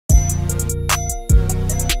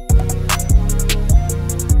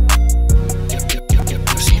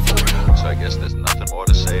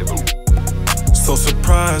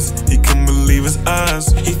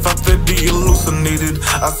eyes. He thought that he hallucinated.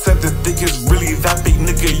 I said the dick is really that big,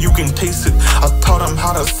 nigga, you can taste it. I taught him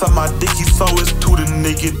how to suck my dick, he saw his tootin'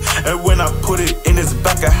 naked. And when I put it in his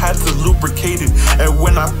back, I had to lubricate it. And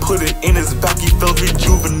when I put it in his back, he felt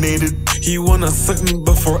rejuvenated. He wanna suck me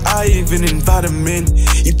before I even invite him in.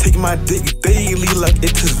 He take my dick daily like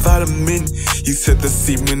it's his vitamin. He said the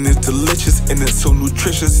semen is delicious and it's so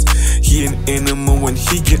nutritious. He an animal when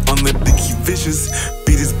he get on the dick, he vicious.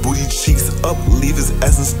 Beat his booty cheeks up, leave his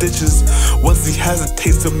ass in stitches. Once he has a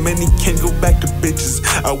taste of men, he can't go back to bitches.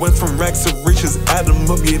 I went from rags to riches, add him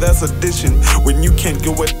up, yeah, that's addition. When you can't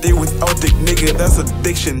go a day without dick, nigga, that's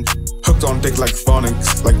addiction. Hooked on dick like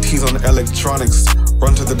phonics, like T's on electronics.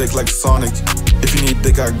 Run to the dick like Sonic. If you need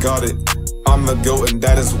dick, I got it. I'm the GOAT and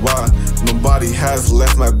that is why nobody has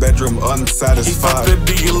left my bedroom unsatisfied. He thought that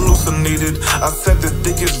he hallucinated. I said the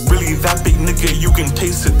dick is really that big, nigga, you can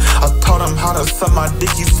taste it. I taught him how to suck my dick,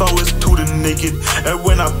 he saw his tootin' naked. And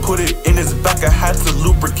when I put it in his back, I had to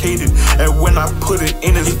lubricate it. And when I put it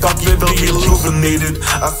in his back, he felt rejuvenated.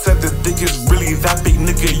 I said the dick is really that big,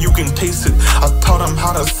 nigga, you can taste it. I taught him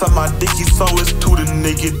how to suck my dick, he saw his tootin'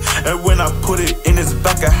 naked. And when I put it in his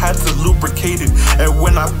back, I had to lubricate it. And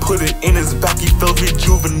when I put it in his back, he felt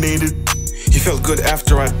rejuvenated. He felt good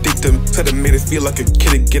after I dicked him. Said it made it feel like a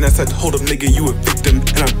kid again. I said, hold up nigga, you a victim.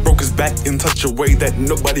 And I broke his back in such a way that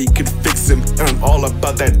nobody could fix him. And I'm all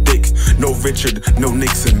about that dick. No Richard, no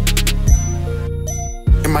Nixon.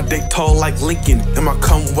 And my dick tall like Lincoln, and my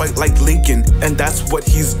cum white like Lincoln. And that's what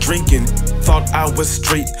he's drinking. Thought I was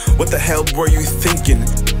straight, what the hell were you thinking?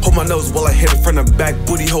 Hold my nose while I hit it from the back,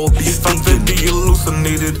 booty hole be stinking. He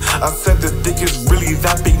hallucinated. I said the dick is really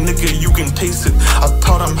that big, nigga, you can taste it. I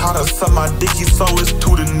taught him how to suck my dick, he saw his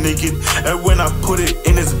tootin' naked. And when I put it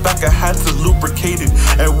in his back, I had to lubricate it.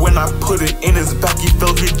 And when I put it in his back, he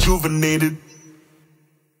felt rejuvenated.